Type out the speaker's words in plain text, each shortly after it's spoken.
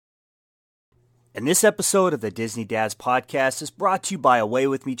And this episode of the Disney Dads Podcast is brought to you by Away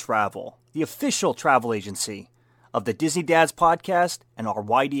With Me Travel, the official travel agency of the Disney Dads Podcast and our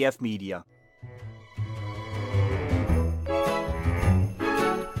YDF Media.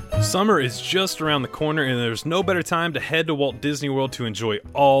 Summer is just around the corner, and there's no better time to head to Walt Disney World to enjoy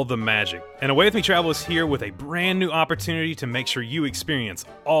all the magic. And Away With Me Travel is here with a brand new opportunity to make sure you experience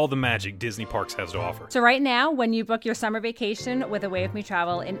all the magic Disney Parks has to offer. So right now, when you book your summer vacation with Away With Me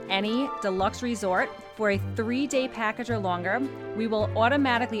Travel in any deluxe resort for a 3-day package or longer, we will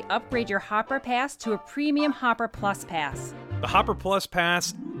automatically upgrade your Hopper Pass to a premium Hopper Plus Pass. The Hopper Plus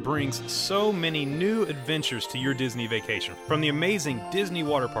Pass brings so many new adventures to your Disney vacation. From the amazing Disney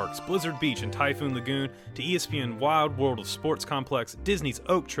water parks, Blizzard Beach and Typhoon Lagoon, to ESPN Wild World of Sports Complex, Disney's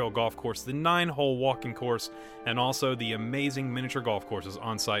Oak Trail Golf Course, the 9-hole walking course, and also the amazing miniature golf courses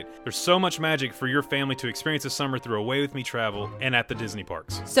on site. There's so much magic for your family to experience this summer through Away With Me Travel and at the Disney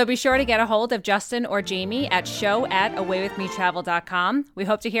parks. So be sure to get a hold of Justin or Jamie at show@awaywithmetravel.com. We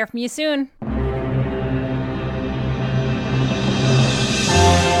hope to hear from you soon.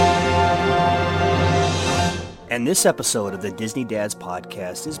 And this episode of the Disney Dads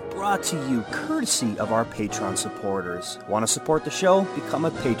Podcast is brought to you courtesy of our Patreon supporters. Want to support the show? Become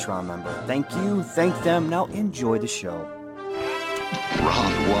a Patreon member. Thank you, thank them. Now enjoy the show.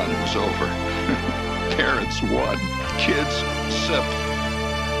 Round one was over. Parents won. Kids sip.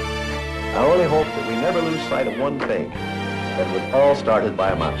 I only hope that we never lose sight of one thing, that it was all started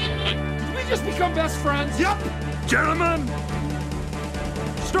by a mouse. Did we just become best friends? Yep. Gentlemen,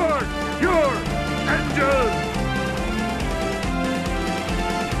 start your engine.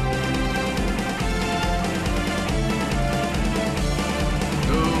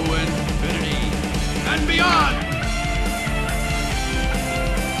 And beyond!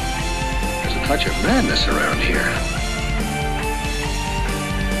 There's a touch of madness around here.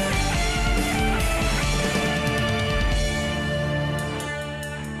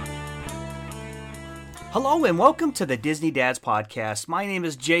 Hello and welcome to the Disney Dads Podcast. My name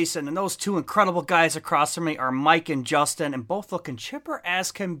is Jason, and those two incredible guys across from me are Mike and Justin, and both looking chipper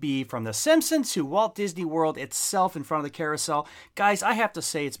as can be, from The Simpsons to Walt Disney World itself in front of the carousel. Guys, I have to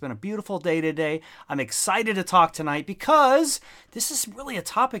say it's been a beautiful day today. I'm excited to talk tonight because this is really a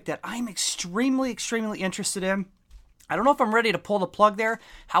topic that I'm extremely interested in. I don't know if I'm ready to pull the plug there.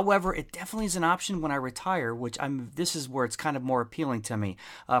 However, it definitely is an option when I retire, which this is where it's kind of more appealing to me.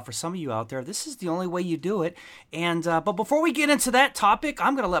 For some of you out there, this is the only way you do it. And but before we get into that topic,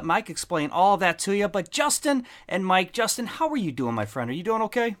 I'm going to let Mike explain all of that to you. But Justin and Mike, Justin, how are you doing, my friend? Are you doing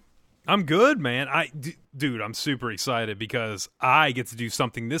okay? I'm good, man. Dude, I'm super excited because I get to do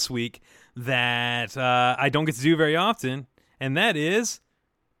something this week that I don't get to do very often, and that is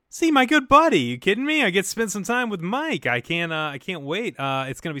see my good buddy. You kidding me? I get to spend some time with Mike. I can't wait.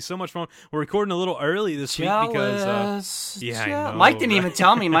 It's gonna be so much fun. We're recording a little early this week because I know. Mike didn't even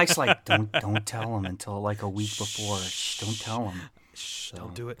tell me. Mike's like, don't tell him until like a week before. Don't tell him. So,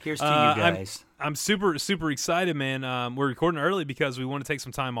 don't do it. Here's to you guys. I'm super excited, man. We're recording early because we want to take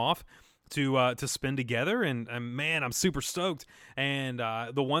some time off to spend together, and man, I'm super stoked. And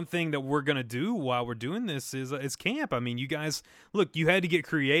the one thing that we're gonna do while we're doing this is camp. I mean, you guys, look, you had to get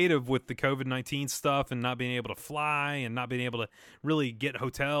creative with the COVID-19 stuff and not being able to fly and not being able to really get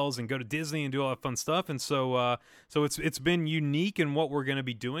hotels and go to Disney and do all that fun stuff. And so it's been unique in what we're gonna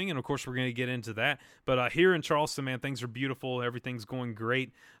be doing, and of course we're gonna get into that. But here in Charleston, man, things are beautiful. Everything's going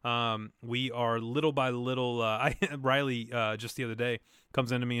great. We are little by little. Riley just the other day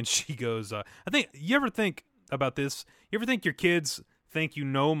comes into me and she goes, I think, you ever think about this? You ever think your kids think you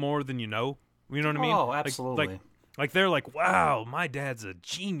know more than you know? You know what I mean? Oh, absolutely. Like they're like, wow, my dad's a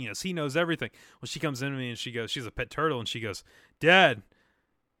genius. He knows everything. Well, she comes into me and she goes, she's a pet turtle, and she goes, Dad,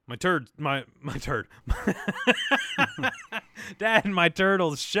 my turd, Dad, my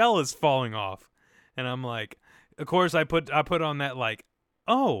turtle's shell is falling off. And I'm like, of course I put on that like,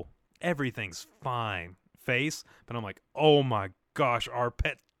 oh, everything's fine face. But I'm like, oh my gosh, our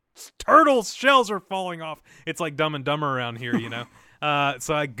pet turtle's shells are falling off. It's like Dumb and Dumber around here, you know.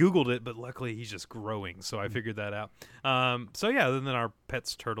 So I Googled it, but luckily he's just growing, so I figured that out. So yeah, other than our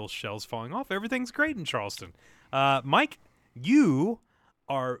pet's turtle shells falling off, everything's great in Charleston. Mike, you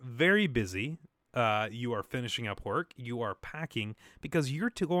are very busy. You are finishing up work. You are packing because you're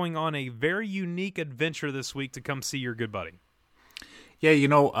going on a very unique adventure this week to come see your good buddy. Yeah,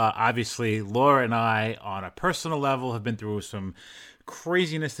 obviously, Laura and I, on a personal level, have been through some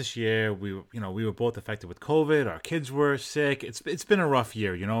craziness this year. We were both affected with COVID. Our kids were sick. It's been a rough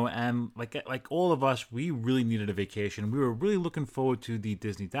year, and like all of us, we really needed a vacation. We were really looking forward to the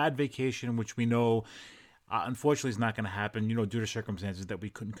Disney Dad vacation, which we know Unfortunately, it's not going to happen, due to circumstances that we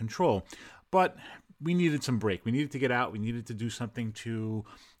couldn't control. But we needed some break. We needed to get out. We needed to do something to,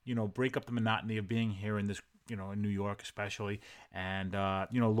 break up the monotony of being here in this, in New York especially. And,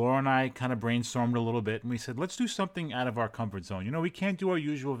 Laura and I kind of brainstormed a little bit, and we said, let's do something out of our comfort zone. We can't do our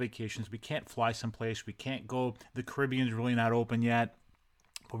usual vacations. We can't fly someplace. We can't go. The Caribbean's really not open yet.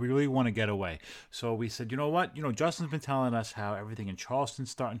 But we really want to get away. So we said, you know what? Justin's been telling us how everything in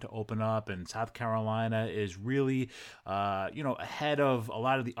Charleston's starting to open up, and South Carolina is really, ahead of a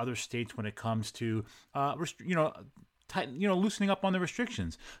lot of the other states when it comes to, loosening up on the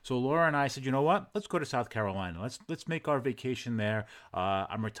restrictions. So Laura and I said, you know what? Let's go to South Carolina. Let's make our vacation there.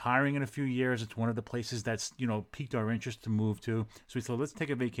 I'm retiring in a few years. It's one of the places that's, piqued our interest to move to. So we said, let's take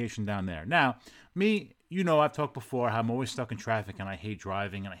a vacation down there. Now, me, I've talked before how I'm always stuck in traffic and I hate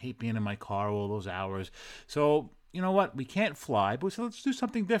driving and I hate being in my car all those hours. So, you know what? We can't fly, but we said, let's do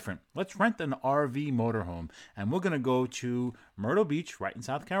something different. Let's rent an RV motorhome, and we're going to go to Myrtle Beach, right in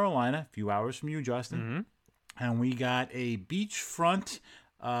South Carolina, a few hours from you, Justin. Mm-hmm. And we got a beachfront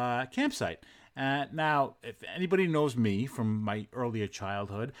campsite. Now, if anybody knows me from my earlier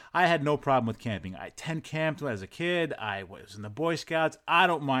childhood, I had no problem with camping. I tent camped as a kid. I was in the Boy Scouts. I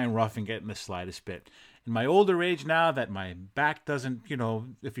don't mind roughing it in the slightest bit. In my older age now that my back doesn't,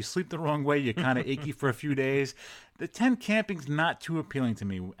 if you sleep the wrong way, you're kind of achy for a few days. The tent camping's not too appealing to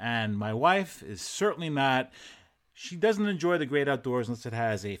me. And my wife is certainly not. She doesn't enjoy the great outdoors unless it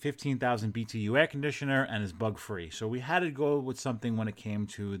has a 15,000 BTU air conditioner and is bug-free. So we had to go with something when it came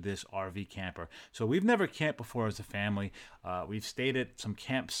to this RV camper. So we've never camped before as a family. We've stayed at some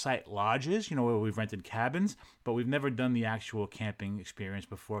campsite lodges, where we've rented cabins, but we've never done the actual camping experience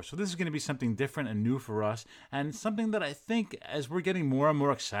before. So this is going to be something different and new for us, and something that I think, as we're getting more and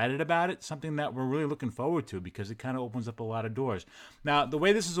more excited about it, something that we're really looking forward to, because it kind of opens up a lot of doors. Now, the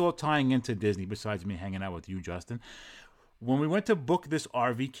way this is all tying into Disney, besides me hanging out with you, Justin, when we went to book this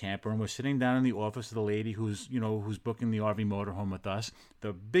RV camper and we're sitting down in the office of the lady who's booking the RV motorhome with us,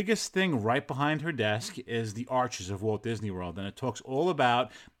 the biggest thing right behind her desk is the Arches of Walt Disney World. And it talks all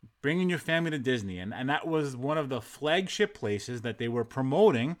about bringing your family to Disney. And that was one of the flagship places that they were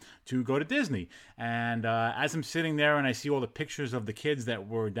promoting to go to Disney. And as I'm sitting there and I see all the pictures of the kids that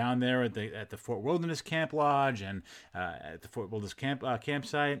were down there at the Fort Wilderness Camp Lodge and at the Fort Wilderness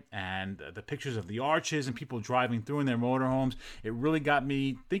campsite, and the pictures of the Arches and people driving through in their motorhomes, it really got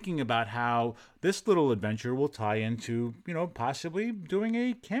me thinking about how this little adventure will tie into, possibly doing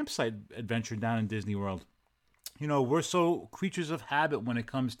a campsite adventure down in Disney World. We're so creatures of habit when it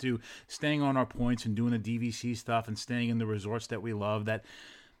comes to staying on our points and doing the DVC stuff and staying in the resorts that we love that,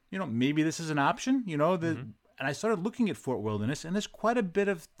 maybe this is an option, And I started looking at Fort Wilderness, and there's quite a bit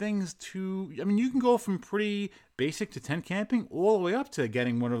of things you can go from pretty basic to tent camping all the way up to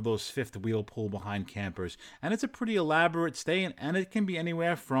getting one of those fifth wheel pull behind campers. And it's a pretty elaborate stay, and it can be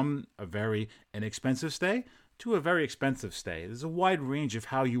anywhere from a very inexpensive stay to a very expensive stay. There's a wide range of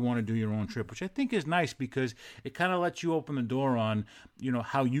how you want to do your own trip, which I think is nice because it kind of lets you open the door on,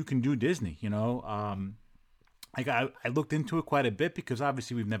 how you can do Disney, I looked into it quite a bit because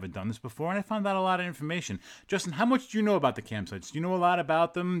obviously we've never done this before, and I found out a lot of information. Justin, how much do you know about the campsites? Do you know a lot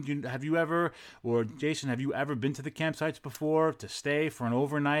about them? Have you ever, or Jason, have you ever been to the campsites before to stay for an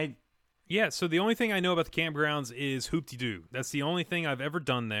overnight? Yeah, so the only thing I know about the campgrounds is Hoop-Dee-Doo. That's the only thing I've ever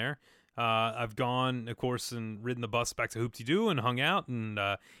done there. I've gone, of course, and ridden the bus back to Hoop-Dee-Doo and hung out and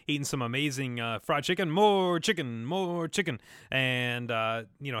eaten some amazing fried chicken, more chicken, and,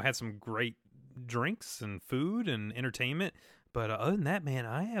 had some great drinks and food and entertainment. But other than that, man,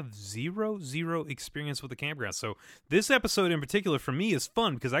 I have zero experience with the campground. So this episode in particular for me is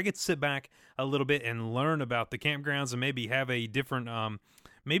fun because I get to sit back a little bit and learn about the campgrounds and maybe have a different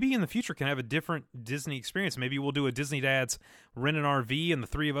maybe in the future can have a different Disney experience. Maybe we'll do a Disney Dads rent an RV and the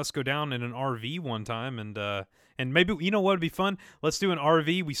three of us go down in an RV one time and maybe, what would be fun? Let's do an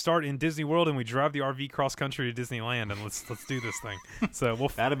RV. We start in Disney World and we drive the RV cross country to Disneyland, and let's do this thing. So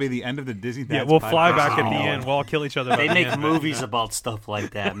that'll be the end of the Disney Dads. Yeah, we'll fly back at the end. We'll all kill each other. They make movies about stuff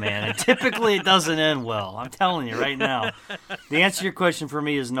like that, man. And typically it doesn't end well. I'm telling you right now. The answer to your question for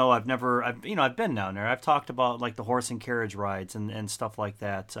me is no. I've been down there. I've talked about like the horse and carriage rides and stuff like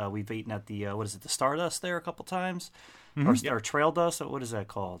that. We've eaten at the the Stardust there a couple times, or Trail Dust. What is that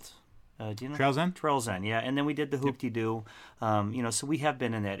called? Do you know? Trail's End? Trail's End, yeah. And then we did the Hoop-Dee-Doo. So we have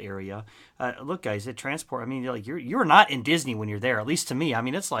been in that area. Look, guys, at transport, you're not in Disney when you're there, at least to me.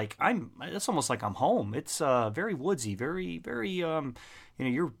 It's like it's almost like I'm home. It's very woodsy, very, very,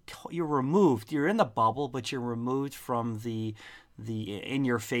 you're removed. You're in the bubble, but you're removed from the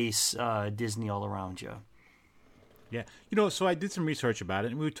in-your-face Disney all around you. Yeah. So I did some research about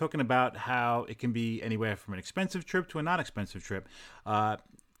it, and we were talking about how it can be anywhere from an expensive trip to a not expensive trip.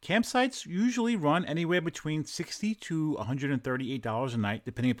 Campsites usually run anywhere between $60 to $138 a night,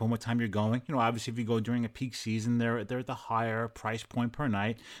 depending upon what time you're going. Obviously, if you go during a peak season, they're at the higher price point per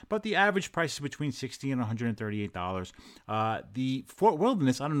night. But the average price is between $60 and $138. The Fort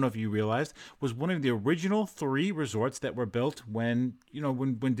Wilderness, I don't know if you realized, was one of the original 3 resorts that were built when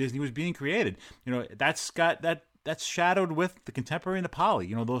Disney was being created. That's shadowed with the Contemporary and the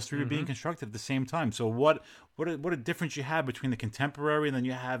Poly. Those 3 are being constructed at the same time. So what a difference you have between the Contemporary and then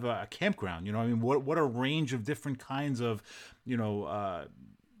you have a campground. What a range of different kinds of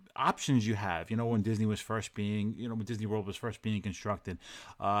options you have. When Disney was first being when Disney World was first being constructed.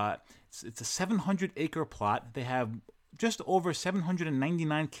 It's a 700-acre plot. They have just over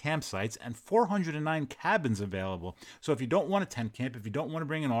 799 campsites and 409 cabins available. So if you don't want a tent camp, if you don't want to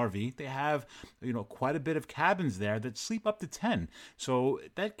bring an RV, they have quite a bit of cabins there that sleep up to 10. So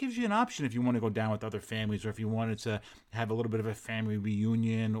that gives you an option if you want to go down with other families, or if you wanted to have a little bit of a family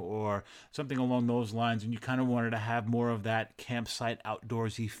reunion or something along those lines, and you kind of wanted to have more of that campsite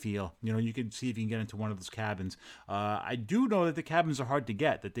outdoorsy feel. You can see if you can get into one of those cabins. I do know that the cabins are hard to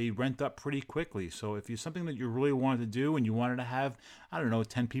get, that they rent up pretty quickly. So if it's something that you really wanted to do and you wanted to have,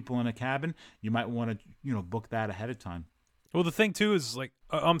 10 people in a cabin, you might want to, book that ahead of time. Well, the thing too is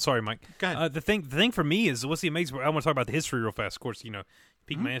I'm sorry, Mike. Go ahead. The thing for me is what's the amazing. I want to talk about the history real fast. Of course,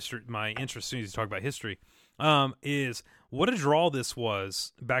 pique my interest as soon as you talk about history. Is what a draw this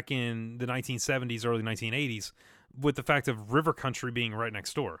was back in the 1970s, early 1980s, with the fact of river country being right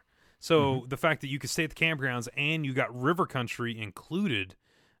next door. So the fact that you could stay at the campgrounds and you got river country included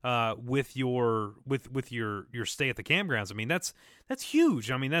with your stay at the campgrounds. I mean, that's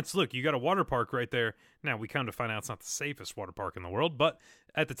huge. I mean, look, you got a water park right there. Now we come to find out it's not the safest water park in the world, but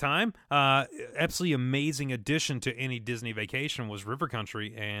at the time, absolutely amazing addition to any Disney vacation was river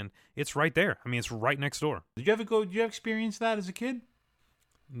country, and it's right there. I mean, it's right next door. Did you ever experience that as a kid?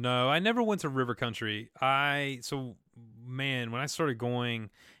 No, I never went to river country. When I started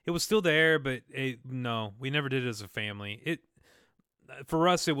going, it was still there, but no, we never did it as a family. For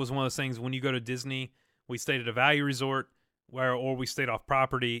us, it was one of those things. When you go to Disney, we stayed at a value resort, or we stayed off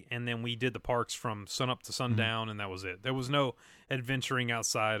property, and then we did the parks from sunup to sundown, and that was it. There was no adventuring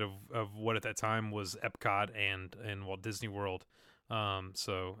outside of what at that time was Epcot and Walt Disney World. And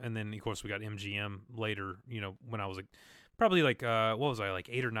then of course we got MGM later. When I was probably what was I, like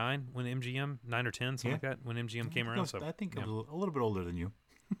 8 or 9 when MGM, 9 or 10, something like that, when MGM came around. So I think I was a little bit older than you.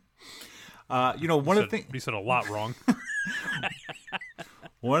 One of the things you said a lot wrong.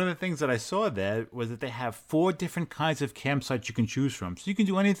 One of the things that I saw there was that they have 4 different kinds of campsites you can choose from. So you can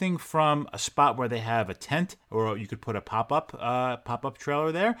do anything from a spot where they have a tent, or you could put a pop-up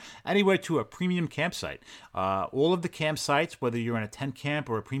trailer there, anywhere to a premium campsite. All of the campsites, whether you're in a tent camp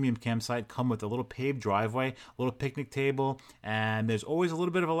or a premium campsite, come with a little paved driveway, a little picnic table, and there's always a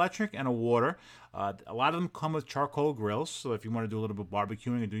little bit of electric and a water. A lot of them come with charcoal grills, so if you want to do a little bit of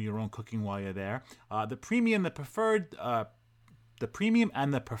barbecuing and do your own cooking while you're there. The premium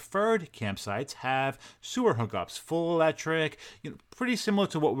and the preferred campsites have sewer hookups, full electric, pretty similar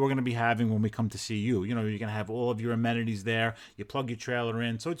to what we're going to be having when we come to see you. You're going to have all of your amenities there. You plug your trailer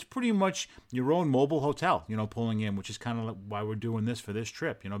in. So it's pretty much your own mobile hotel, pulling in, which is kind of why we're doing this for this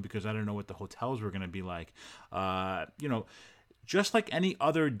trip, because I don't know what the hotels were going to be like. Just like any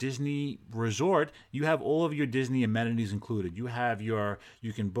other Disney resort, you have all of your Disney amenities included. You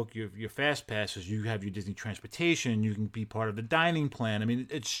can book your fast passes. You have your Disney transportation. You can be part of the dining plan. I mean,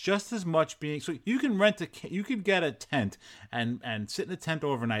 it's just as much so you can you could get a tent and sit in a tent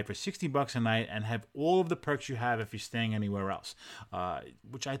overnight for $60 a night and have all of the perks you have if you're staying anywhere else,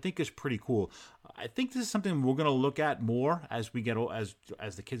 which I think is pretty cool. I think this is something we're going to look at more as we get as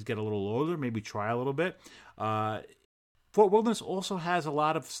the kids get a little older. Maybe try a little bit. Fort Wilderness also has a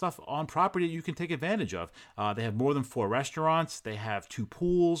lot of stuff on property that you can take advantage of. They have more than 4 restaurants. They have 2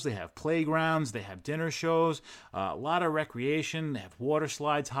 pools. They have playgrounds. They have dinner shows. A lot of recreation. They have water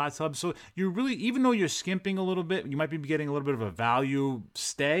slides, hot tubs. So you're really, even though you're skimping a little bit, you might be getting a little bit of a value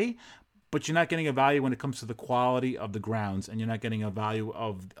stay, but you're not getting a value when it comes to the quality of the grounds, and you're not getting a value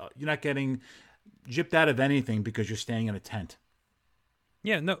of, you're not getting gypped out of anything because you're staying in a tent.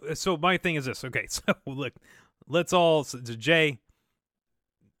 Yeah, no. So my thing is this. Okay, so look. Let's all, Jay,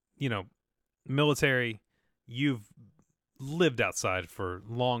 military, you've lived outside for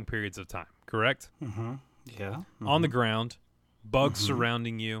long periods of time, correct? Mm-hmm. Yeah. Mm-hmm. On the ground, bugs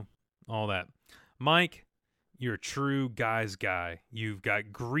surrounding you, all that. Mike, you're a true guy's guy. You've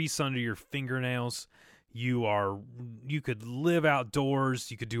got grease under your fingernails. You could live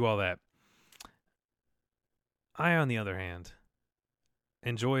outdoors. You could do all that. I, on the other hand,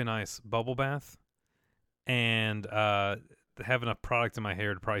 enjoy a nice bubble bath and have enough product in my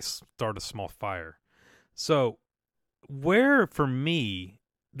hair to probably start a small fire. So where, for me,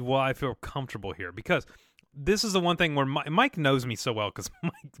 will I feel comfortable here? Because this is the one thing where Mike knows me so well, because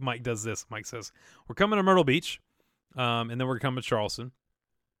Mike does this. Mike says, we're coming to Myrtle Beach, and then we're coming to Charleston.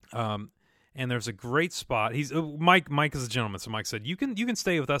 And there's a great spot. Mike is a gentleman, so Mike said, you can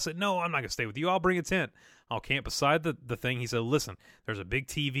stay with us. I said, no, I'm not going to stay with you. I'll bring a tent. I'll camp beside the thing. He said, listen, there's a big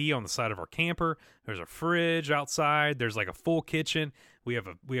TV on the side of our camper. There's a fridge outside. There's like a full kitchen. We have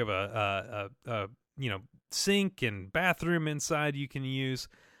a sink and bathroom inside you can use.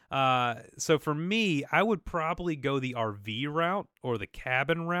 So for me, I would probably go the RV route or the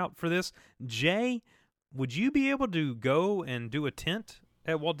cabin route for this. Jay, would you be able to go and do a tent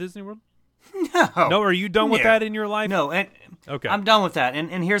at Walt Disney World? No, are you done with that in your life? No, and okay, I'm done with that,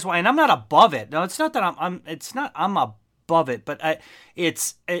 and here's why. And I'm not above it. No, it's not that I'm above it, but I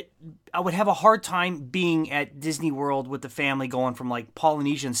would have a hard time being at Disney World with the family, going from like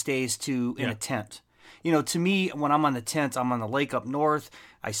Polynesian stays to in a tent. You know, to me, when I'm on the tent, I'm on the lake up north.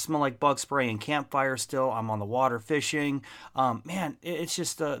 I smell like bug spray and campfire still. I'm on the water fishing. Man, it's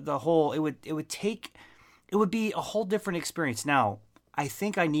just the whole. It would be a whole different experience. Now, I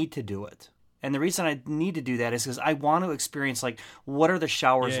think I need to do it. And the reason I need to do that is because I want to experience, like, what are the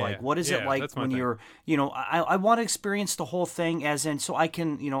showers like? What is it like when you're, I want to experience the whole thing as in, so I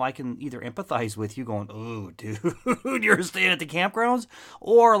can either empathize with you going, oh, dude, you're staying at the campgrounds?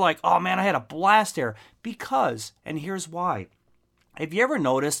 Or like, oh, man, I had a blast there. Because, and here's why. Have you ever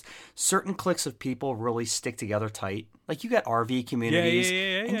noticed certain cliques of people really stick together tight? Like, you got RV communities,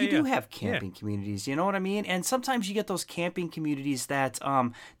 and you do have camping communities, you know what I mean? And sometimes you get those camping communities that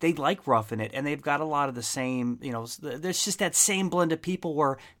they like roughing it, and they've got a lot of the same, there's just that same blend of people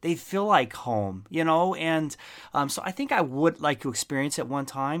where they feel like home, And so I think I would like to experience it one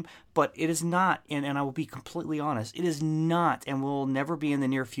time, but it is not, and I will be completely honest, it is not and will never be in the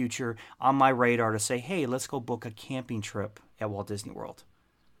near future on my radar to say, hey, let's go book a camping trip at Walt Disney World.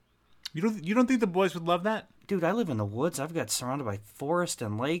 You don't think the boys would love that? Dude, I live in the woods. I've got surrounded by forest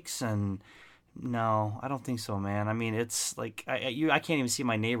and lakes, and no, I don't think so, man. I mean, it's like I can't even see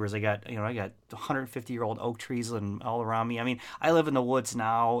my neighbors. I got 150-year-old oak trees all around me. I mean, I live in the woods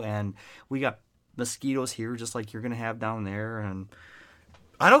now, and we got mosquitoes here, just like you're gonna have down there, and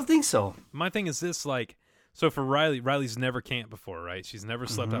I don't think so. My thing is this, like, so for Riley's never camped before, right? She's never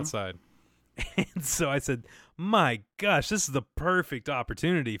slept outside. And so I said, my gosh, this is the perfect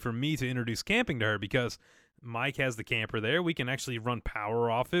opportunity for me to introduce camping to her, because Mike has the camper there. We can actually run power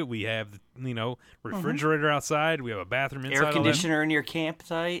off it. We have, refrigerator outside. We have a bathroom inside. Air conditioner in your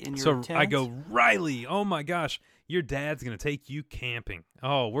campsite, in your tent. So I go, Riley, oh my gosh, your dad's going to take you camping.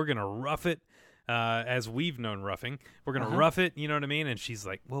 Oh, we're going to rough it. As we've known roughing, we're gonna rough it. You know what I mean? And she's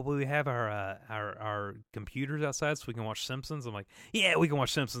like, "Well, will we have our computers outside so we can watch Simpsons?" I'm like, "Yeah, we can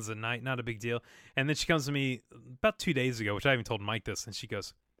watch Simpsons at night. Not a big deal." And then she comes to me about 2 days ago, which I even told Mike this, and she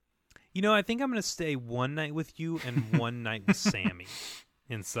goes, I think I'm gonna stay one night with you and one night with Sammy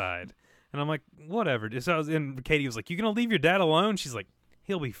inside. And I'm like, whatever. And Katie was like, "You gonna leave your dad alone?" She's like,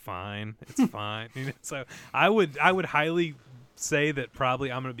 "He'll be fine. It's fine." So I would highly say that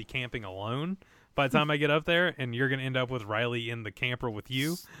probably I'm gonna be camping alone by the time I get up there, and you're going to end up with Riley in the camper with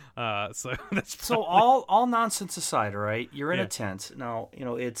you. So that's so all nonsense aside, right? You're in a tent. Now,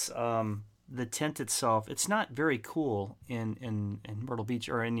 it's the tent itself. It's not very cool in Myrtle Beach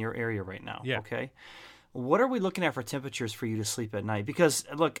or in your area right now. Yeah. Okay. What are we looking at for temperatures for you to sleep at night? Because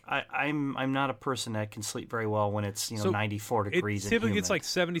look, I'm not a person that can sleep very well when it's 94 degrees. Typically it's like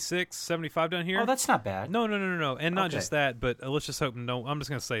 76, 75 down here. Oh, that's not bad. No, and not just that, but let's just hope no. I'm just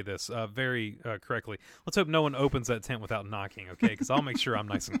going to say this very correctly. Let's hope no one opens that tent without knocking, okay? Because I'll make sure I'm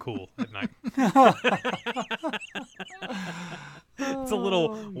nice and cool at night. It's a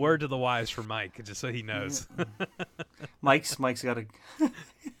little word to the wise for Mike, just so he knows. Mike's got a.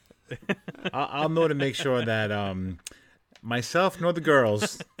 I'll know to make sure that myself nor the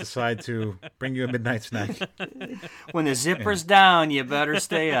girls decide to bring you a midnight snack. When the zipper's down, you better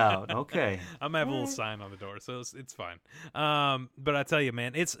stay out. Okay. I'm gonna have a little sign on the door, so it's fine. But I tell you,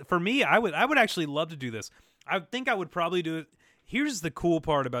 man, it's for me. I would actually love to do this. I think I would probably do it. Here's the cool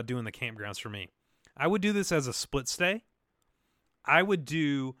part about doing the campgrounds for me. I would do this as a split stay. I would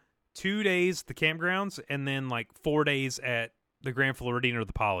do 2 days at the campgrounds and then like 4 days at the Grand Floridian or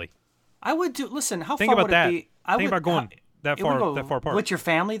the Poly. I would do. Listen, how think far about would that. it be? Think about going that far apart with your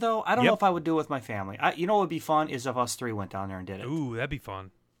family, though. I don't Yep. know if I would do it with my family. What would be fun is if us three went down there and did it. Ooh, that'd be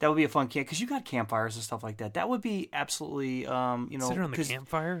fun. That would be a fun camp because you got campfires and stuff like that. That would be absolutely, Sit around the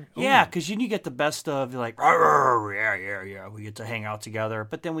campfire? Yeah, because you get the best of, you're like, yeah. We get to hang out together.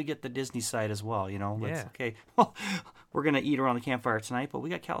 But then we get the Disney side as well, Yeah. Okay, well, we're going to eat around the campfire tonight, but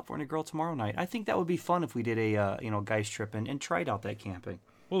we got California Grill tomorrow night. I think that would be fun if we did a, guys trip and tried out that camping.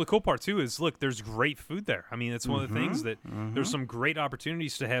 Well, the cool part, too, is, look, there's great food there. I mean, it's one of the things that there's some great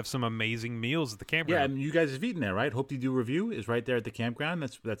opportunities to have some amazing meals at the campground. Yeah, and you guys have eaten there, right? Hope You Do Review is right there at the campground.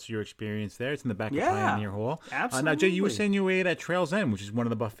 That's your experience there. It's in the back of Pioneer Hall. Absolutely. Now, Jay, you were saying you ate at Trails End, which is one of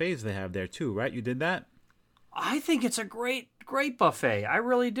the buffets they have there, too, right? You did that? I think it's a great buffet. I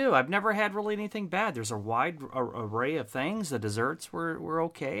really do. I've never had really anything bad. There's a wide array of things. The desserts were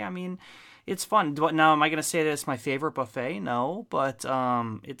okay. I mean, it's fun. Now, am I going to say that it's my favorite buffet? No, but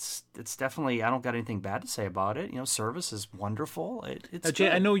it's definitely, I don't got anything bad to say about it. Service is wonderful. It's now, Jay,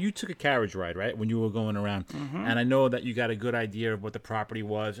 good. I know you took a carriage ride, right, when you were going around, and I know that you got a good idea of what the property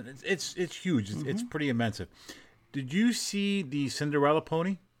was, and it's huge. It's pretty immense. Did you see the Cinderella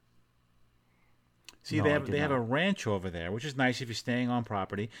pony? See, No, they have a ranch over there, which is nice if you're staying on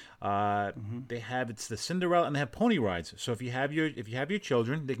property. It's the Cinderella, and they have pony rides. So if you have your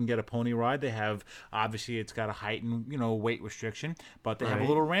children, they can get a pony ride. They have, obviously, it's got a height and weight restriction, but they have a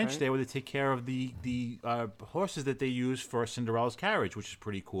little ranch there where they take care of the horses that they use for Cinderella's carriage, which is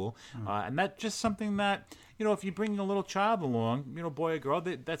pretty cool. And that's just something that, if you bring a little child along, boy or girl,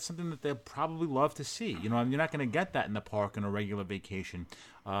 that's something that they'll probably love to see. You're not going to get that in the park on a regular vacation.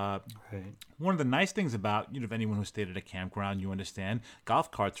 One of the nice things about, if anyone who stayed at a campground, you understand,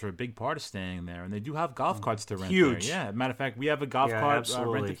 golf carts are a big part of staying there, and they do have golf carts to rent Huge. there. Yeah, matter of fact, we have a golf cart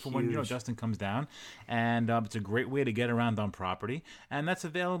absolutely. rented for when Justin comes down, and it's a great way to get around on property, and that's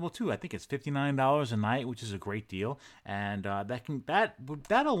available too. I think it's $59 a night, which is a great deal, and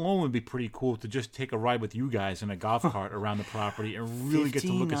that alone would be pretty cool to just take a ride with you guys in a golf cart around the property and really get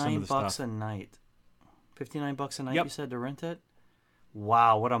to look at some of the stuff. $59 a night. $59 a night. Yep. You said to rent it.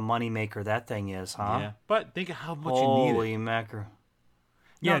 Wow, what a moneymaker that thing is, huh? Yeah, but think of how much you need it. Holy mackerel.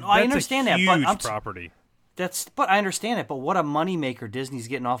 Yeah, No, I understand a that, huge but property. But I understand it. But what a moneymaker Disney's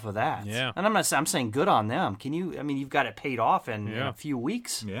getting off of that. Yeah. And I'm saying good on them. You've got it paid off in a few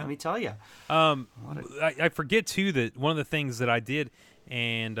weeks. Yeah. Let me tell you. I forget too that one of the things that I did,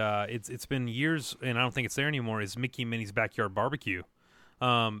 and it's been years, and I don't think it's there anymore, is Mickey and Minnie's Backyard Barbecue.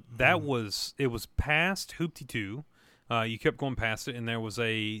 It was past Hoopty 2. You kept going past it, and there was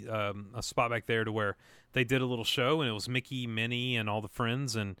a spot back there to where they did a little show, and it was Mickey, Minnie, and all the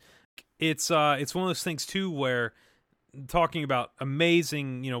friends. And it's one of those things too where talking about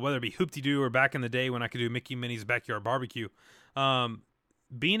amazing, whether it be Hoopty Doo or back in the day when I could do Mickey and Minnie's Backyard Barbecue,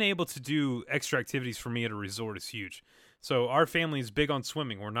 being able to do extra activities for me at a resort is huge. So our family is big on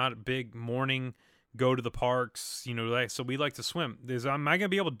swimming. We're not a big morning go to the parks, so we like to swim. Am I going to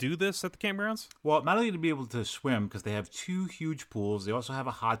be able to do this at the campgrounds? Well, not only to be able to swim, because they have 2 huge pools, they also have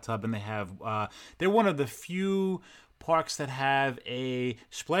a hot tub, and they have, they're one of the few parks that have a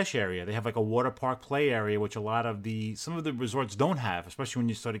splash area. They have like a water park play area, which some of the resorts don't have, especially when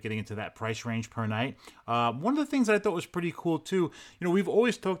you started getting into that price range per night. One of the things that I thought was pretty cool too, we've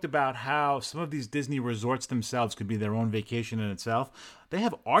always talked about how some of these Disney resorts themselves could be their own vacation in itself. They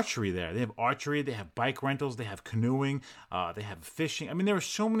have archery there. They have archery, they have bike rentals, they have canoeing, they have fishing. I mean, there are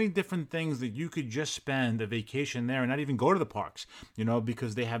so many different things that you could just spend a vacation there and not even go to the parks,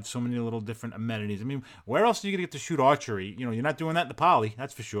 because they have so many little different amenities. I mean, where else are you going to get to shoot archery? You're not doing that in the Poly,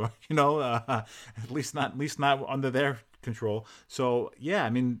 that's for sure. At least not under their control. So, yeah, I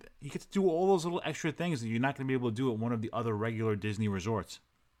mean, you get to do all those little extra things that you're not going to be able to do at one of the other regular Disney resorts.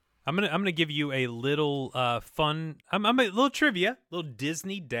 I'm gonna give you a little fun. I'm a little trivia, little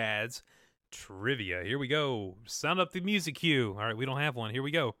Disney Dads trivia. Here we go. Sound up the music cue. All right, we don't have one. Here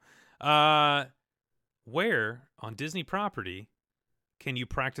we go. Where on Disney property can you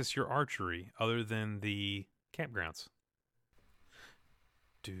practice your archery other than the campgrounds?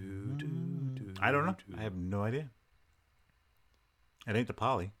 I don't know. I have no idea. It ain't the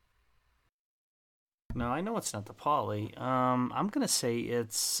Poly. No, I know it's not the Poly. I'm going to say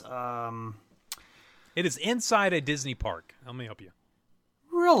it's... It is inside a Disney park. Let me help you.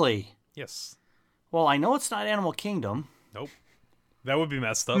 Really? Yes. Well, I know it's not Animal Kingdom. Nope. That would be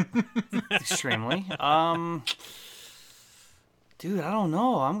messed up. Extremely. Dude, I don't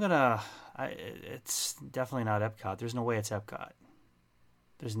know. It's definitely not Epcot. There's no way it's Epcot.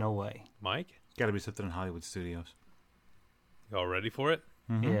 There's no way. Mike? Got to be something in Hollywood Studios. Y'all ready for it?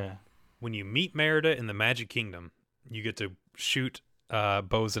 Mm-hmm. Yeah. When you meet Merida in the Magic Kingdom, you get to shoot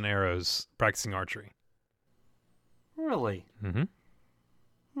bows and arrows practicing archery. Really? Mm-hmm.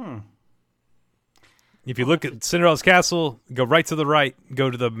 If you look at Cinderella's castle, go right to the right, go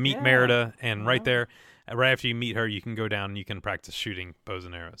to the meet Merida, and right there, right after you meet her, you can go down and you can practice shooting bows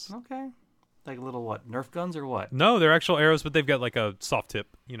and arrows. Okay. Like little what? Nerf guns or what? No, they're actual arrows, but they've got like a soft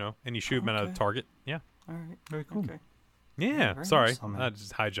tip, and you shoot them at a target. Yeah. All right. Very cool. Okay. Yeah. very Sorry, nice, man. I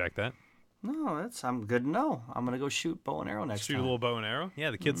just hijacked that. No, I'm good to know. I'm gonna go shoot bow and arrow next Shoot time. a little bow and arrow. Yeah,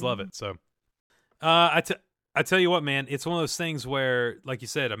 the kids love it. So, I tell you what, man, it's one of those things where, like you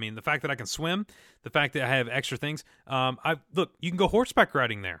said, I mean, the fact that I can swim, the fact that I have extra things. Look, you can go horseback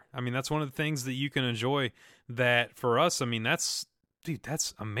riding there. I mean, that's one of the things that you can enjoy. That for us, I mean, that's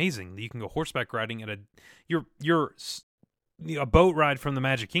amazing. You can go horseback riding at a boat ride from the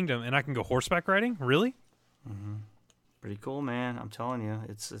Magic Kingdom, and I can go horseback riding. Really? Mm-hmm. Pretty cool, man. I'm telling you,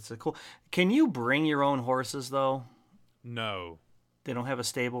 it's a cool. Can you bring your own horses though? No. They don't have a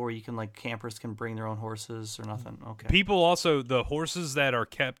stable where you can campers can bring their own horses or nothing. Okay. People also, the horses that are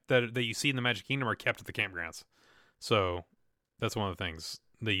kept that you see in the Magic Kingdom are kept at the campgrounds. So that's one of the things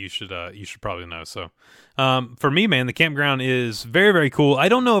that you should probably know. So for me, man, the campground is very, very cool. I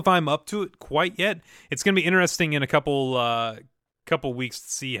don't know if I'm up to it quite yet. It's going to be interesting in a couple weeks to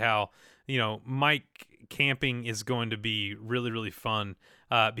see how Mike camping is going to be really, really fun.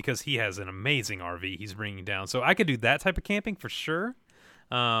 Because he has an amazing RV he's bringing down. So I could do that type of camping for sure.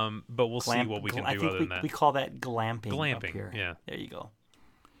 But we'll see what we can do other than that. We call that glamping. Glamping, up here. yeah. There you go.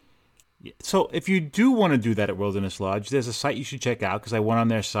 So if you do want to do that at Wilderness Lodge, there's a site you should check out because I went on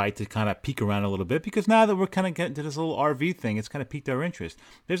their site to kind of peek around a little bit because now that we're kind of getting to this little RV thing, it's kind of piqued our interest.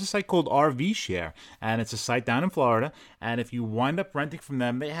 There's a site called RV Share, and it's a site down in Florida, and if you wind up renting from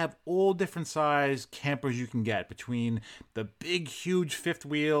them, they have all different size campers you can get, between the big, huge fifth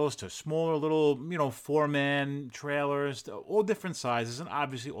wheels to smaller little, 4-man trailers, to all different sizes, and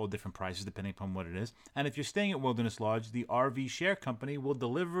obviously all different prices depending upon what it is. And if you're staying at Wilderness Lodge, the RV Share company will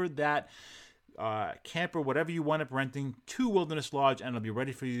deliver that camper, whatever you wind up renting, to Wilderness Lodge, and it'll be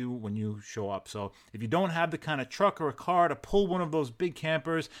ready for you when you show up. So if you don't have the kind of truck or a car to pull one of those big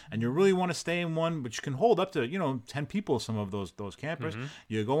campers, and you really want to stay in one which can hold up to 10 people, some of those campers,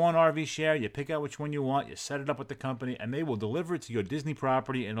 you go on RV Share, you pick out which one you want, you set it up with the company, and they will deliver it to your Disney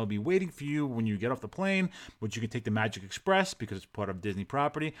property, and it'll be waiting for you when you get off the plane, which you can take the Magic Express because it's part of Disney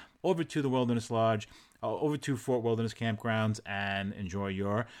property, over to the Wilderness Lodge, over to Fort Wilderness Campgrounds, and enjoy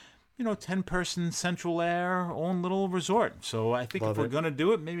your 10-person Central Air own little resort. So I think if we're going to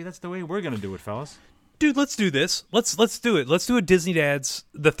do it, maybe that's the way we're going to do it, fellas. Dude, let's do this. Let's do it. Let's do a Disney Dads,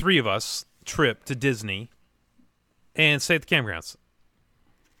 the three of us, trip to Disney and stay at the campgrounds.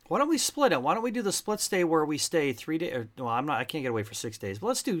 Why don't we split it? Why don't we do the split stay where we stay 3 days? I can't get away for 6 days. But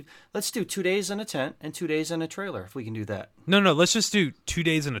let's do 2 days in a tent and 2 days in a trailer if we can do that. No, let's just do 2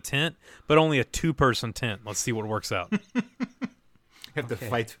 days in a tent, but only a 2-person tent. Let's see what works out. You have to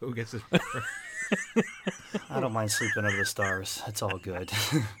fight who gets it. I don't mind sleeping under the stars. It's all good.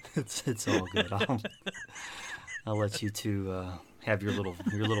 it's all good. I'll let you two have your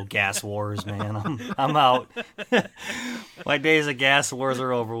little gas wars, man. I'm out. My days of gas wars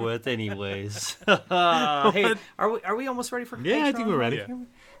are over with, anyways. Hey, are we almost ready for Patreon? Yeah, I think we're ready. Yeah.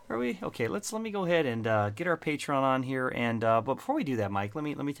 Are we? Okay, let me go ahead and get our Patreon on here. And but before we do that, Mike, let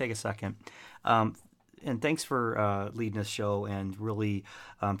me take a second. And thanks for leading this show and really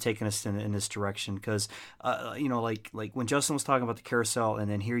taking us in this direction. Because, like when Justin was talking about the carousel, and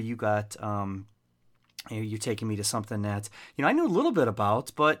then here you got, you're taking me to something that, I knew a little bit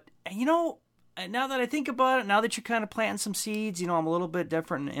about. But, now that I think about it, now that you're kind of planting some seeds, I'm a little bit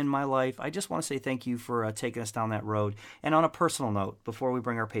different in my life. I just want to say thank you for taking us down that road. And on a personal note, before we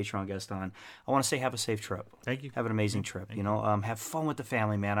bring our Patreon guest on, I want to say have a safe trip. Thank you. Have an amazing trip. Have fun with the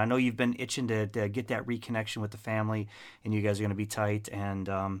family, man. I know you've been itching to get that reconnection with the family, and you guys are going to be tight. And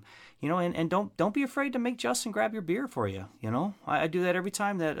and don't be afraid to make Justin grab your beer for you. I do that every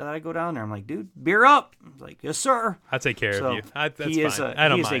time that I go down there. I'm like, dude, beer up. I'm like, yes, sir. I'll take care of you. That's fine. I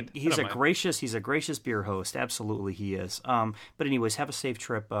don't mind. He's a gracious beer host. Absolutely, he is. But anyways, have a safe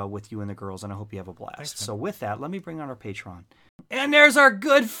trip with you and the girls, and I hope you have a blast. Thanks, so with that, let me bring on our Patreon. And there's our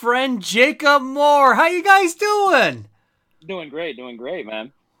good friend Jacob Moore. How you guys doing? Doing great,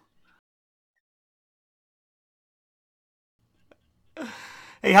 man.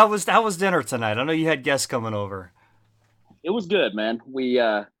 Hey, how was dinner tonight? I know you had guests coming over. It was good, man.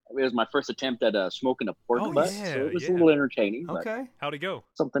 It was my first attempt at smoking a pork butt, so it was a little entertaining. Okay. How'd it go?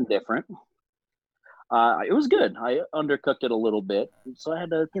 Something different. It was good. I undercooked it a little bit, so I had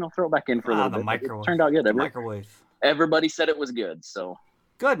to, throw it back in for a little bit. Microwave. It turned out good. Microwave. Everybody said it was good, so.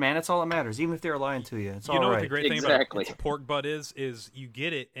 Good, man. That's all that matters. Even if they're lying to you, it's all right. You know what the great thing Exactly. about pork butt is you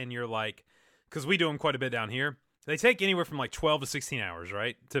get it and you're like, because we do them quite a bit down here. They take anywhere from like 12 to 16 hours,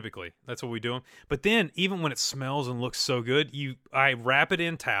 right? Typically, that's what we do. But then, even when it smells and looks so good, I wrap it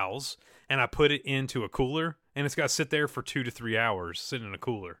in towels and I put it into a cooler, and it's got to sit there for 2 to 3 hours, sitting in a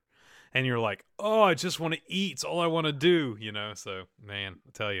cooler. And you're like, oh, I just want to eat. It's all I want to do, you know. So, man,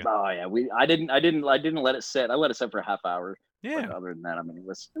 I tell you. Oh yeah, I didn't let it sit. I let it sit for a half hour. Yeah. But other than that, I mean, it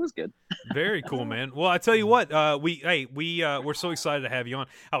was good. Very cool, man. Well, I tell you what, we're so excited to have you on.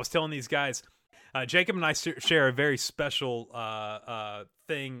 I was telling these guys, Jacob and I share a very special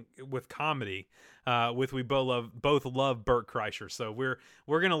thing with comedy. We both love Bert Kreischer, so we're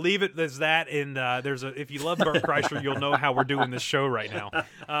gonna leave it as that. And if you love Bert Kreischer, you'll know how we're doing this show right now.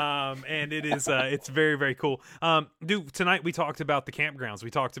 And it is it's very, very cool. Tonight we talked about the campgrounds. We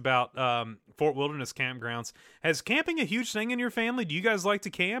talked about Fort Wilderness campgrounds. Has camping a huge thing in your family? Do you guys like to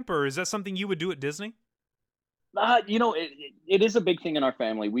camp, or is that something you would do at Disney? It is a big thing in our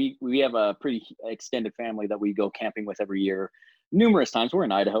family. We have a pretty extended family that we go camping with every year, numerous times. We're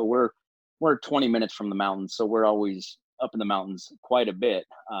in Idaho. We're 20 minutes from the mountains, so we're always up in the mountains quite a bit.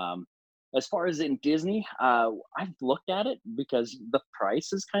 As far as in Disney, I've looked at it because the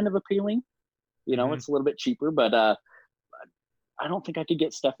price is kind of appealing. You know, It's a little bit cheaper, but I don't think I could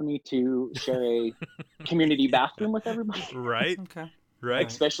get Stephanie to share a community bathroom with everybody. Right. Okay. Right.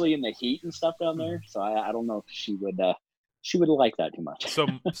 Especially in the heat and stuff down there. So I don't know if she would like that too much.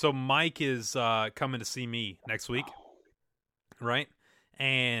 So Mike is coming to see me next week, right?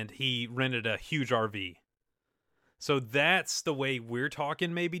 And he rented a huge RV. So that's the way we're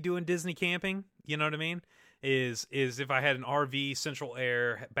talking, maybe doing Disney camping. You know what I mean? Is if I had an RV, central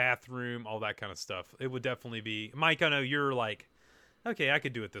air, bathroom, all that kind of stuff. It would definitely be. Mike, I know you're like, okay, I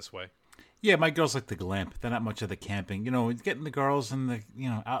could do it this way. Yeah, my girls like the glamp. They're not much of the camping. You know, getting the girls in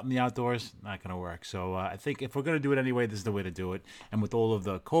out in the outdoors, not going to work. So I think if we're going to do it anyway, this is the way to do it. And with all of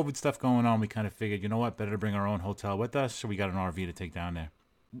the COVID stuff going on, we kind of figured, you know what, better to bring our own hotel with us. So we got an RV to take down there.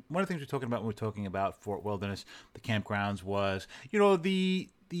 One of the things we're talking about when we're talking about Fort Wilderness, the campgrounds, was,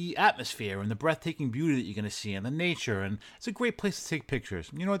 the atmosphere and the breathtaking beauty that you're going to see and the nature. And it's a great place to take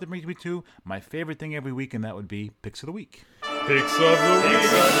pictures. You know what that brings me to? My favorite thing every week, and that would be Picks of the Week. Picks of the week.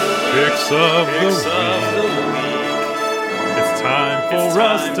 Picks of the week. It's time for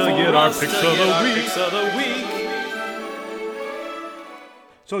us to get our picks of the week.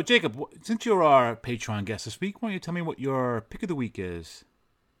 So, Jacob, since you're our Patreon guest this week, why don't you tell me what your pick of the week is?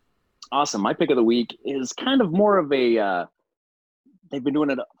 Awesome. My pick of the week is kind of more of a, they've been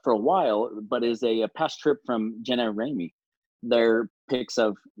doing it for a while, but is a past trip from Jenna Ramey. Their picks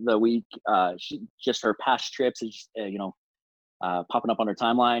of the week, just her past trips, is popping up on her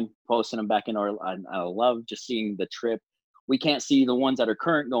timeline, posting them back in. I love just seeing the trip. We can't see the ones that are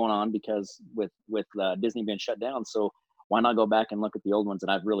current going on because with Disney being shut down. So why not go back and look at the old ones?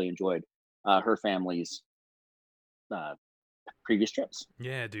 And I've really enjoyed her family's previous trips.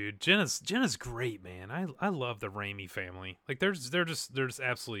 Yeah, dude, Jenna's great, man. I love the Ramey family. Like they're just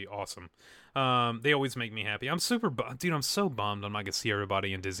absolutely awesome. They always make me happy. I'm so bummed I'm not gonna see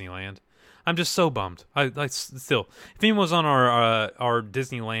everybody in Disneyland. I'm just so bummed. I still, if anyone was on our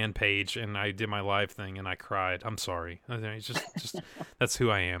Disneyland page and I did my live thing and I cried, I'm sorry. It's just that's who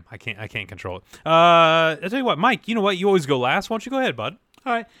I am. I can't control it. I'll tell you what, Mike. You know what? You always go last. Why don't you go ahead, bud?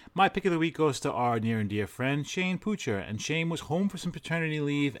 All right, my pick of the week goes to our near and dear friend Shane Poocher, and Shane was home for some paternity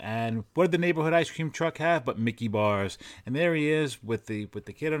leave. And what did the neighborhood ice cream truck have but Mickey bars? And there he is with the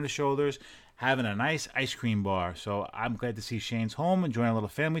kid on his shoulders, having a nice ice cream bar. So I'm glad to see Shane's home, enjoying a little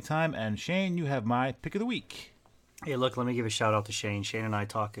family time. And Shane, you have my pick of the week. Hey, look, let me give a shout out to Shane. Shane and I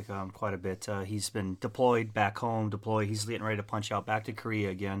talk quite a bit. He's been back home. He's getting ready to punch out back to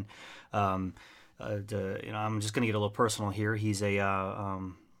Korea again. I'm just going to get a little personal here. He's a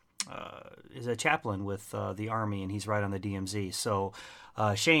chaplain with the Army, and he's right on the DMZ. So,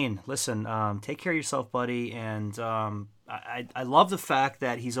 Shane, listen, take care of yourself, buddy. And I love the fact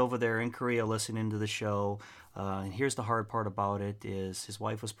that he's over there in Korea listening to the show. And here's the hard part about it is his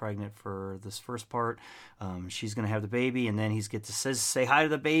wife was pregnant for this first part. She's going to have the baby, and then he's get to say hi to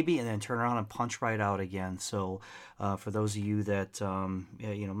the baby and then turn around and punch right out again. So for those of you that,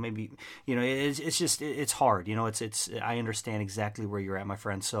 maybe, it's hard. I understand exactly where you're at, my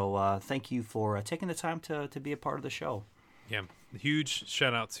friend. So thank you for taking the time to be a part of the show. Yeah, huge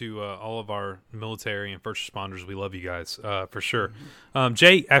shout out to all of our military and first responders. We love you guys for sure.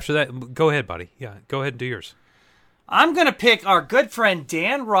 Jay, after that, go ahead, buddy. Yeah, go ahead and do yours. I'm going to pick our good friend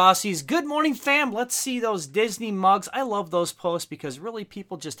Dan Rossi's Good Morning Fam. Let's see those Disney mugs. I love those posts because really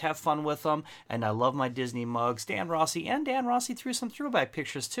people just have fun with them, and I love my Disney mugs. Dan Rossi threw some throwback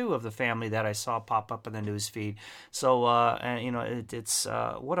pictures, too, of the family that I saw pop up in the news feed. So, it's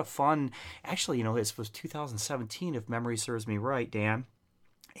what a fun, actually, it was 2017, if memory serves me right, Dan.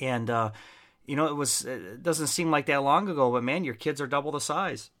 And, it doesn't seem like that long ago, but man, your kids are double the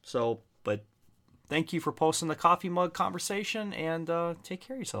size. So, but thank you for posting the coffee mug conversation, and take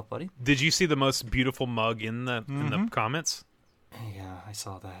care of yourself, buddy. Did you see the most beautiful mug in the comments? Yeah, I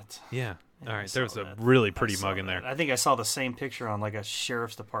saw that. Yeah. All right, there was a really pretty mug in there. I think I saw the same picture on like a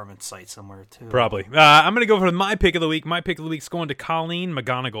sheriff's department site somewhere too. Probably. I'm going to go for my pick of the week. My pick of the week's going to Colleen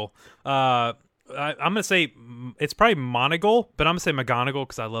McGonigal. I'm going to say it's probably Monagle, but I'm going to say McGonagall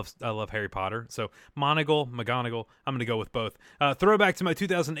because I love Harry Potter. So McGonagall, I'm going to go with both. Throwback to my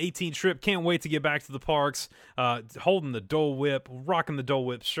 2018 trip. Can't wait to get back to the parks. Holding the Dole Whip, rocking the Dole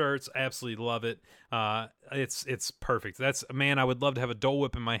Whip shirts. Absolutely love it. It's perfect. I would love to have a Dole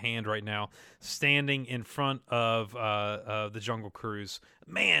Whip in my hand right now, standing in front of the Jungle Cruise.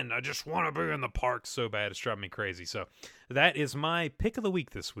 Man, I just want to be in the park so bad. It's driving me crazy. So that is my pick of the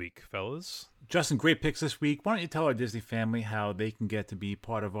week this week, fellas. Justin, great picks this week. Why don't you tell our Disney family how they can get to be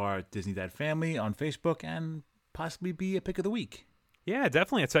part of our Disney Dad family on Facebook and possibly be a pick of the week? Yeah,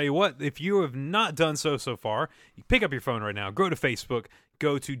 definitely. I tell you what, if you have not done so far, you pick up your phone right now, go to Facebook,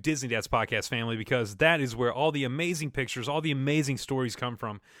 go to Disney Dad's Podcast Family, because that is where all the amazing pictures, all the amazing stories come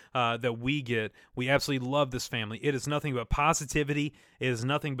from that we get. We absolutely love this family. It is nothing but positivity. It is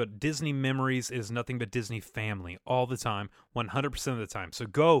nothing but Disney memories. It is nothing but Disney family all the time, 100% of the time. So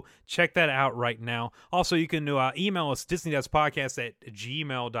go check that out right now. Also, you can email us,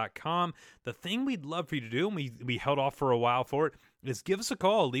 DisneyDadsPodcast@gmail.com. The thing we'd love for you to do, and we held off for a while for it, is give us a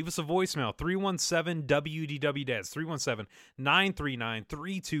call. Leave us a voicemail, 317-WDW-DADS,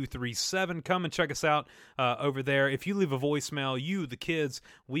 317-939-3237. Come and check us out over there. If you leave a voicemail, you, the kids,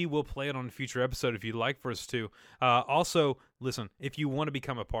 we will play it on a future episode if you'd like for us to. Also, listen, if you want to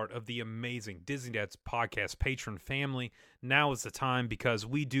become a part of the amazing Disney Dad's Podcast patron family, now is the time because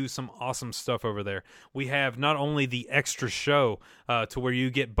we do some awesome stuff over there. We have not only the extra show to where you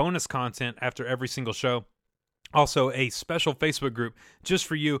get bonus content after every single show, also a special Facebook group just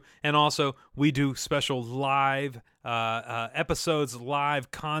for you, and also we do special live episodes,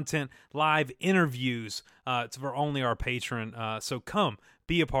 live content, live interviews for only our patron. So come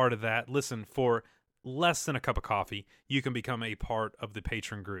be a part of that. Listen, for less than a cup of coffee, you can become a part of the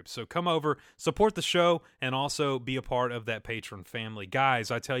patron group. So come over, support the show, and also be a part of that patron family. Guys,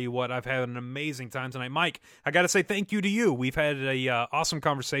 I tell you what, I've had an amazing time tonight. Mike, I got to say thank you to you. We've had a awesome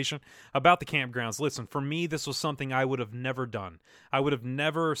conversation about the campgrounds. Listen, for me, this was something I would have never done. I would have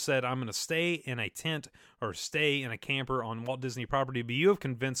never said I'm going to stay in a tent or stay in a camper on Walt Disney property, but you have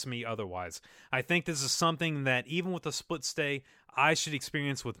convinced me otherwise. I think this is something that even with a split stay, I should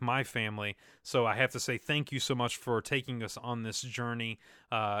experience with my family. So I have to say thank you so much for taking us on this journey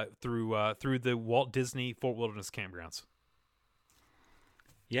through the Walt Disney Fort Wilderness Campgrounds.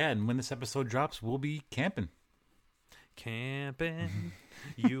 Yeah, and when this episode drops, we'll be camping. Camping.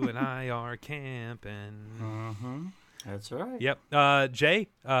 You and I are camping. Mm-hmm. That's right. Yep. Jay,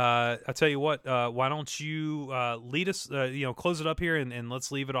 I tell you what, why don't you lead us, close it up here, and let's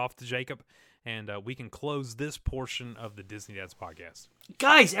leave it off to Jacob. And we can close this portion of the Disney Dads podcast.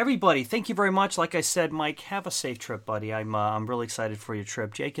 Guys, everybody, thank you very much. Like I said, Mike, have a safe trip, buddy. I'm really excited for your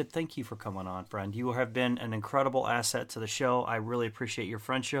trip. Jacob, thank you for coming on, friend. You have been an incredible asset to the show. I really appreciate your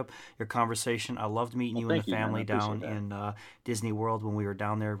friendship, your conversation. I loved meeting you and the family down in Disney World when we were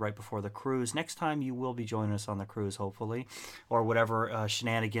down there right before the cruise. Next time, you will be joining us on the cruise, hopefully, or whatever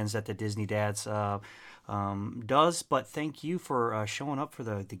shenanigans that the Disney Dads does. But thank you for showing up for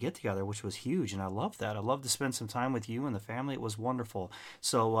the get-together, which was huge, and I love that. I love to spend some time with you and the family. It was wonderful.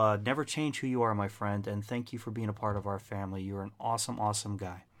 So never change who you are, my friend, and thank you for being a part of our family. You're an awesome, awesome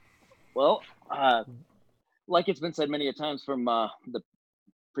guy. Well, like it's been said many a times from the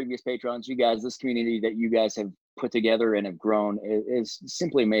previous patrons, you guys, this community that you guys have put together and have grown is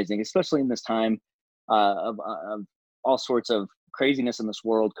simply amazing, especially in this time of all sorts of craziness in this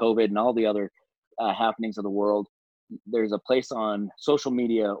world, COVID and all the other happenings of the world. There's a place on social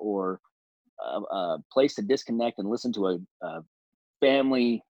media or a place to disconnect and listen to a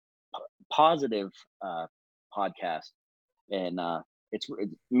family positive podcast, and it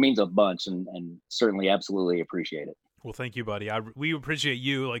means a bunch, and certainly absolutely appreciate it. Well, thank you, buddy. We appreciate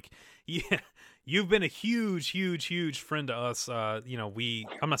you. Like, yeah, you've been a huge friend to us. I'm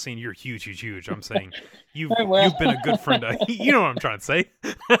not saying you're huge. I'm saying you've been a good friend. You know what I'm trying to say.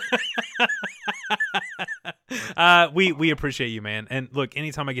 We appreciate you, man. And look,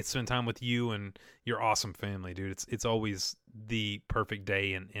 anytime I get to spend time with you and your awesome family, dude, it's always the perfect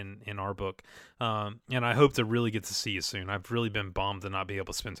day in our book. And I hope to really get to see you soon. I've really been bummed to not be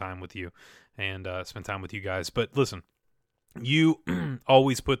able to spend time with you and spend time with you guys. But listen, you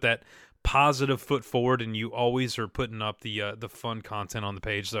always put that positive foot forward, and you always are putting up the fun content on the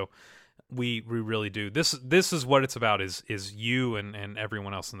page. So we really do. This is what it's about, is you and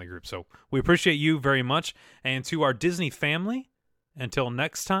everyone else in the group. So we appreciate you very much. And to our Disney family, until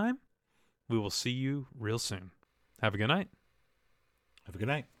next time, we will see you real soon. Have a good night. Have a good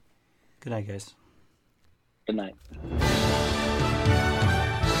night. Good night, guys. Good night.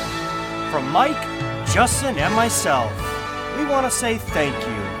 From Mike, Justin, and myself, we want to say thank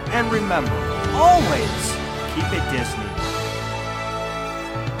you. And remember, always keep it Disney.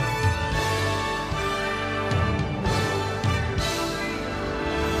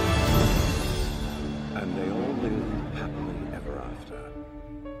 And they all live happily ever after.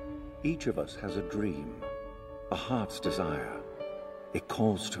 Each of us has a dream, a heart's desire. It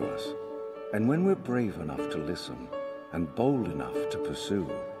calls to us. And when we're brave enough to listen and bold enough to pursue,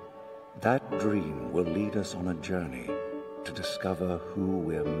 that dream will lead us on a journey to discover who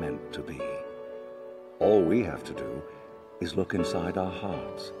we're meant to be. All we have to do is look inside our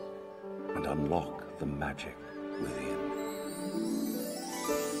hearts and unlock the magic within.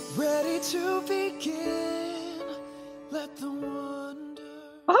 Ready to begin. Let the wonder.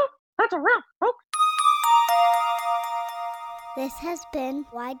 That's a wrap, folks. This has been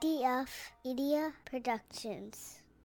YDF Media Productions.